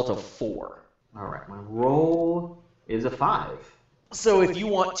net result of 4. All right, my roll is a 5. So if you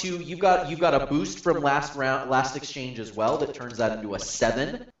want to, you've got a boost from last exchange as well that turns that into a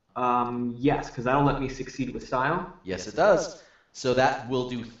 7. Yes, because that'll let me succeed with style. Yes, it does. So that will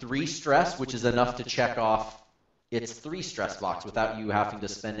do 3 stress, which is enough to check off its 3 stress box without you having to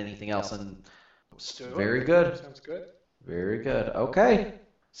spend anything else. And very good. Sounds good. Very good. Okay.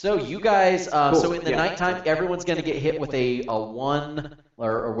 So you guys, Cool. so in the Yeah. nighttime, everyone's going to get hit with a 1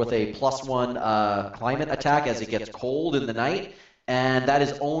 or with a +1 climate attack as it gets cold in the night. And that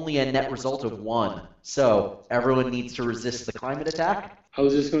is only a net result of 1. So everyone needs to resist the climate attack. I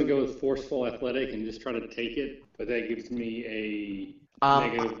was just going to go with forceful athletic and just try to take it, but that gives me a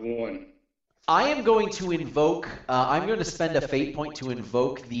 -1. I am going to invoke, I'm going to spend a fate point to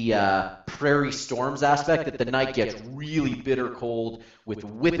invoke the prairie storms aspect, that the night gets really bitter cold with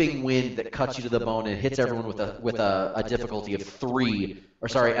whipping wind that cuts you to the bone and hits everyone with a difficulty of 3, or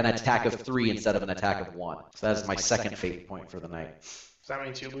sorry, an attack of 3 instead of an attack of 1. So that is my second fate point for the night. So that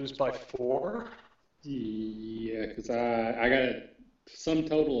means you lose by 4? Yeah, because I got a sum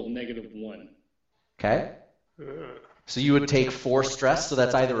total of -1. Okay? Ugh. So you would take 4 stress, so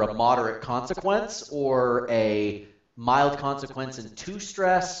that's either a moderate consequence or a mild consequence and 2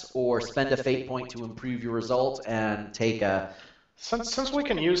 stress, or spend a fate point to improve your result and take a... Since we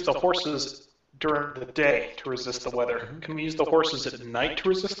can use the horses during the day to resist the weather, can we use the horses at night to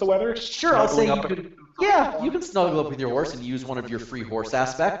resist the weather? Sure, I'll say Snuggling you up could... Yeah, you can snuggle up with your horse and use one of your free horse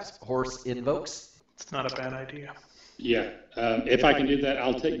aspects, horse invokes. It's not a bad idea. Yeah, if I can do that,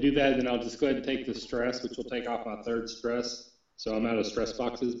 I'll do that, and then I'll just go ahead and take the stress, which will take off my 3rd stress. So I'm out of stress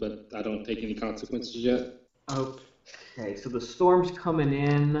boxes, but I don't take any consequences yet. Okay, so the storm's coming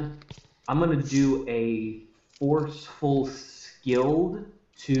in. I'm going to do a forceful skilled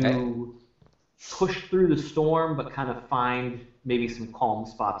to push through the storm, but kind of find maybe some calm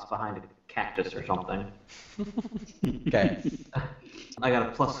spots behind a cactus or something. Okay. I got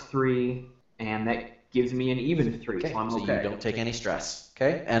a +3, and that gives me an even 3, Okay, so I'm so okay. you don't take any stress.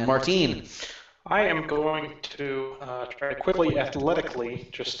 Okay, and Martine. I am going to try to quickly, athletically,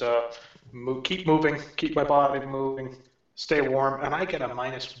 just keep moving, keep my body moving, stay warm, and I get a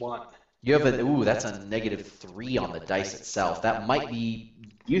 -1. You have a... Ooh, that's a -3 on the dice itself. That might be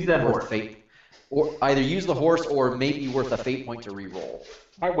Use that worth horse. fate. Or either use the horse or maybe worth a fate point to reroll.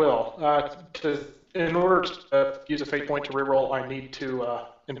 I will. In order to use a fate point to reroll, I need to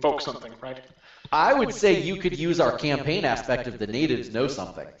invoke something, right? I would say you could use our campaign aspect of the natives know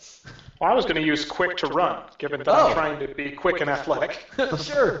something. Well, I was going to use quick to run, given that Oh. I'm trying to be quick and athletic.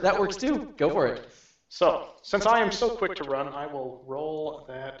 Sure, that works too. Go for it. So, since I am so quick to run, I will roll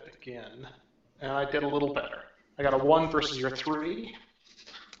that again. And I did a little better. I got a 1 versus your 3.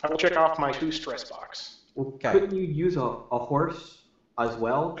 I will check off my 2 stress box. Well, Okay. couldn't you use a horse as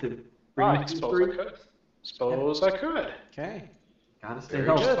well to bring I you to suppose 3? I could. Suppose I could. Okay. Gotta stay Very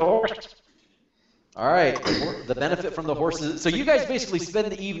healthy. good. Horse. All right. The benefit from the horses. So you guys basically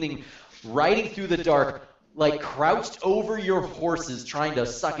spend the evening riding through the dark, like crouched over your horses, trying to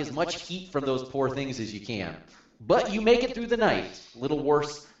suck as much heat from those poor things as you can. But you make it through the night. Little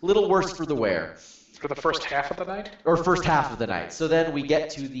worse for the wear. For the first half of the night? Or first half of the night. So then we get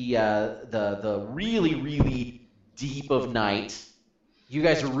to the really, really deep of night. You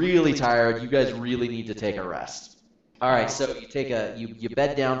guys are really tired. You guys really need to take a rest. All right, so you take you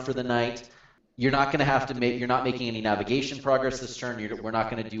bed down for the night. You're not going to have to make. You're not making any navigation progress this turn. We're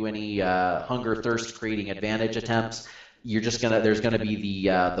not going to do any hunger, thirst, creating advantage attempts. You're just gonna. There's going to be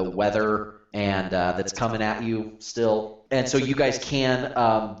the weather and that's coming at you still. And so you guys can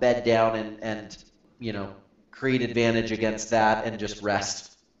bed down and create advantage against that and just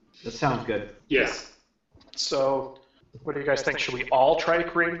rest. That sounds good. Yes. So, What do you guys think? Should we all try to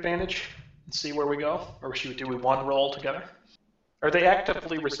create advantage and see where we go? Or should we do one roll together? Are they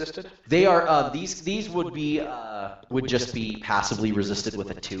actively resisted? They are, these would be, would just be passively resisted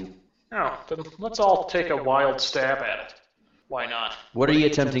with a 2. Oh, then let's all take a wild stab at it. Why not? What are you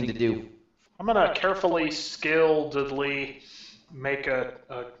attempting to do? I'm gonna carefully, skilledly make a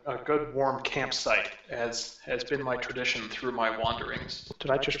good warm campsite, as has been my tradition through my wanderings.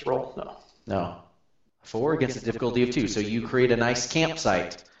 Did I just roll? No. No. 4 against a difficulty of 2, so you create a nice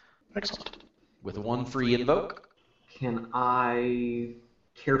campsite. Excellent. With 1 free invoke. Can I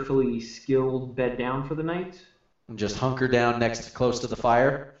carefully skilled bed down for the night? And just hunker down close to the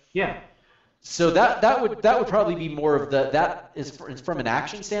fire. Yeah. So that would probably be more of that is from an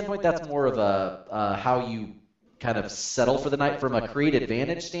action standpoint. That's more of a how you kind of settle for the night from a create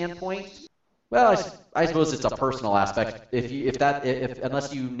advantage standpoint. Well, I suppose it's a personal aspect. If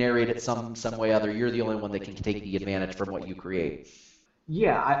unless you narrate it some way or other, you're the only one that can take the advantage from what you create.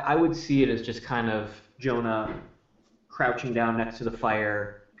 Yeah, I would see it as just kind of Jonah crouching down next to the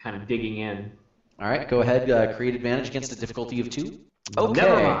fire, kind of digging in. All right, go ahead. Create advantage against a difficulty of 2. Okay.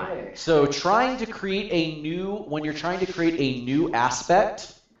 Never mind. So when you're trying to create a new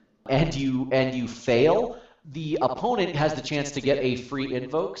aspect, and you fail, the opponent has the chance to get a free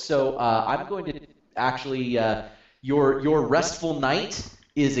invoke. So I'm going to actually your restful night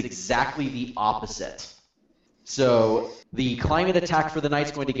is exactly the opposite. So the climate attack for the night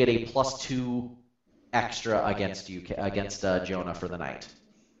is going to get a +2 extra against Jonah for the night.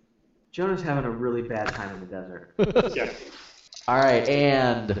 Jonah's having a really bad time in the desert. Yeah. All right,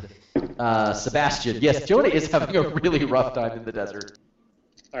 and Sebastian. Yes, Jonah is having a really rough time in the desert.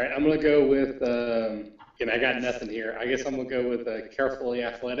 All right, I'm going to go with, I got nothing here. I guess I'm going to go with carefully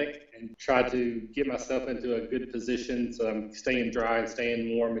athletic and try to get myself into a good position so I'm staying dry and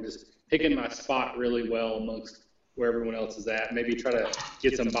staying warm and just picking my spot really well amongst where everyone else is at. Maybe try to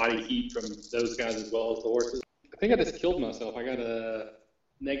get some body heat from those guys as well as the horses. I think I just killed myself. I got a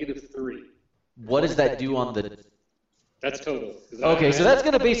 -3. What does that do on the... That's total. Okay, so that's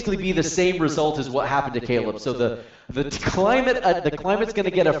going to basically be the same result as what happened to Caleb. So the climate's going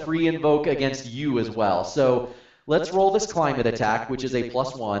to get a free invoke against you as well. So let's roll this climate attack, which is a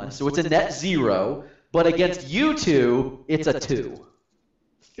 +1. So it's a net 0, but against you two, it's a 2.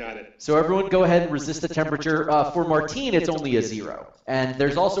 Got it. So everyone go ahead and resist the temperature. For Martine, it's only a 0. And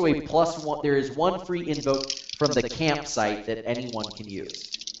there's also a +1. There is 1 free invoke from the campsite that anyone can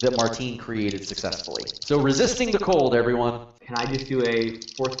use that Martine created successfully. So resisting the cold, everyone. Can I just do a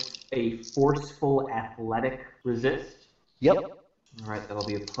forceful athletic resist? Yep. All right, that'll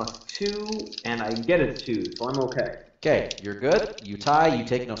be a +2, and I get a 2, so I'm okay. Okay, you're good. You tie. You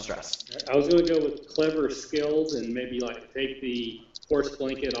take no stress. I was going to go with clever skills and maybe like take the horse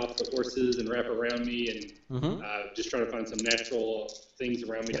blanket off the horses and wrap it around me and just try to find some natural things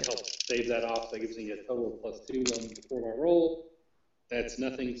around me to help save that off. That gives me a total of +2 before my roll. That's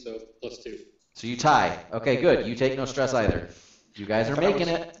nothing, so +2. So you tie. Okay, good. You take no stress either. You guys are making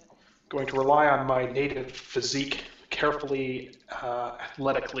it. Going to rely on my native physique, carefully,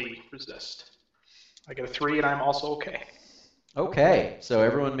 athletically resist. I get a 3, and I'm also okay. Okay, so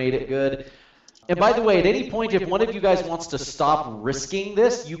everyone made it good. And by the way, at any point, if one of you guys wants to stop risking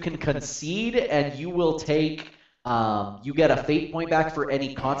this, you can concede, and you will take... you get a fate point back for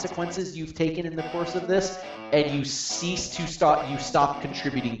any consequences you've taken in the course of this, and you stop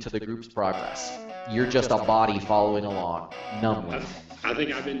contributing to the group's progress. You're just a body following along, numbly. I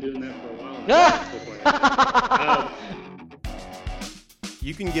think I've been doing that for a while.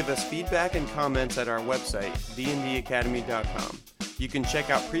 You can give us feedback and comments at our website, dndacademy.com. You can check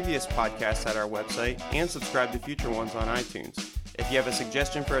out previous podcasts at our website and subscribe to future ones on iTunes. If you have a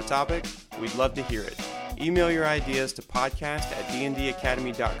suggestion for a topic, we'd love to hear it. Email your ideas to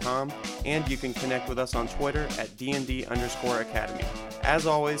podcast@dndacademy.com, and you can connect with us on Twitter at @DND_Academy. As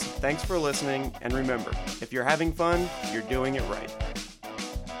always, thanks for listening, and remember, if you're having fun, you're doing it right.